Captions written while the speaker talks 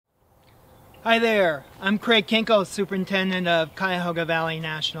Hi there, I'm Craig Kenkel, Superintendent of Cuyahoga Valley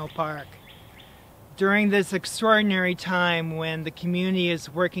National Park. During this extraordinary time when the community is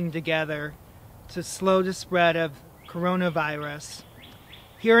working together to slow the spread of coronavirus,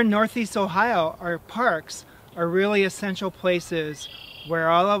 here in Northeast Ohio, our parks are really essential places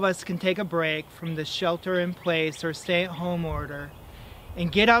where all of us can take a break from the shelter-in-place or stay-at-home order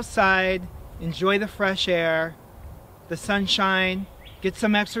and get outside, enjoy the fresh air, the sunshine, get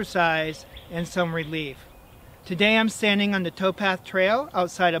some exercise, and some relief. Today I'm standing on the Towpath Trail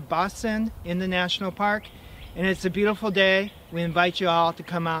outside of Boston in the National Park, and it's a beautiful day. We invite you all to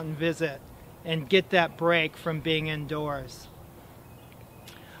come out and visit and get that break from being indoors.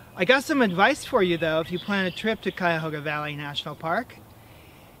 I got some advice for you though if you plan a trip to Cuyahoga Valley National Park.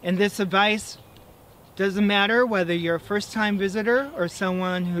 And this advice doesn't matter whether you're a first-time visitor or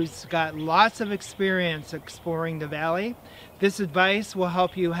someone who's got lots of experience exploring the valley. This advice will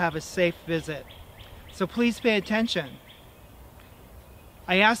help you have a safe visit. So please pay attention.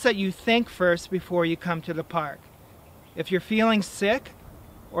 I ask that you think first before you come to the park. If you're feeling sick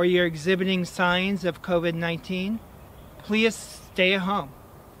or you're exhibiting signs of COVID-19, please stay at home.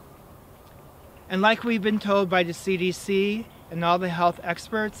 And like we've been told by the CDC and all the health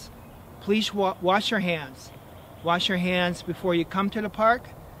experts, please wash your hands. Wash your hands before you come to the park.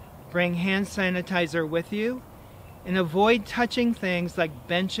 Bring hand sanitizer with you. And avoid touching things like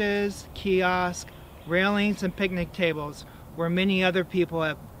benches, kiosks, railings, and picnic tables where many other people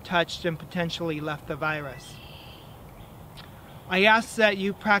have touched and potentially left the virus. I ask that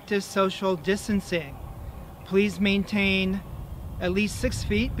you practice social distancing. Please maintain at least 6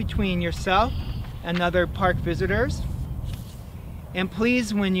 feet between yourself and other park visitors. And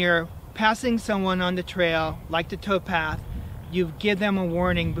please, when you're passing someone on the trail, like the towpath, you give them a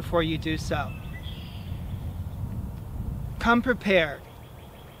warning before you do so. Come prepared.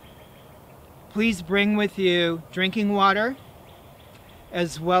 Please bring with you drinking water,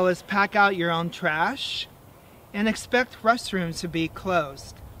 as well as pack out your own trash, and expect restrooms to be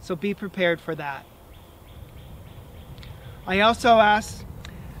closed, so be prepared for that. I also ask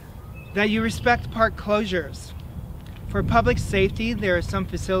that you respect park closures. For public safety, there are some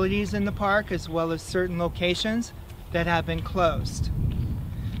facilities in the park as well as certain locations that have been closed.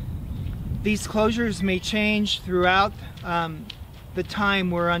 These closures may change throughout the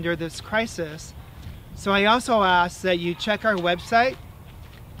time we're under this crisis. So I also ask that you check our website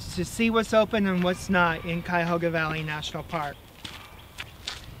to see what's open and what's not in Cuyahoga Valley National Park.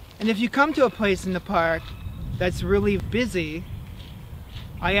 And if you come to a place in the park that's really busy,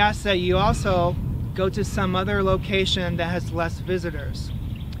 I ask that you also go to some other location that has less visitors.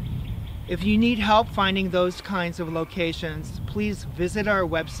 If you need help finding those kinds of locations, please visit our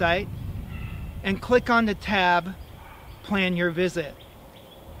website and click on the tab Plan Your Visit.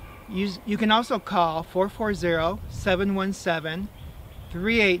 You can also call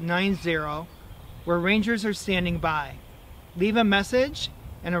 440-717-3890 where rangers are standing by. Leave a message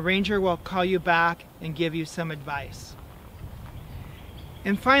and a ranger will call you back and give you some advice.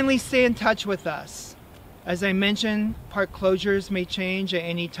 And finally, stay in touch with us. As I mentioned, park closures may change at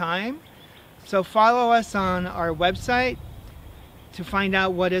any time, so follow us on our website to find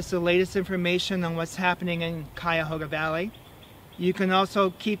out what is the latest information on what's happening in Cuyahoga Valley. You can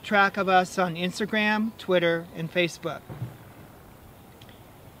also keep track of us on Instagram, Twitter, and Facebook.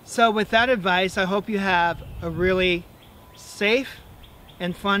 So with that advice, I hope you have a really safe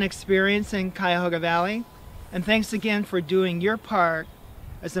and fun experience in Cuyahoga Valley. And thanks again for doing your part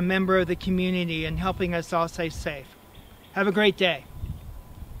as a member of the community and helping us all stay safe. Have a great day.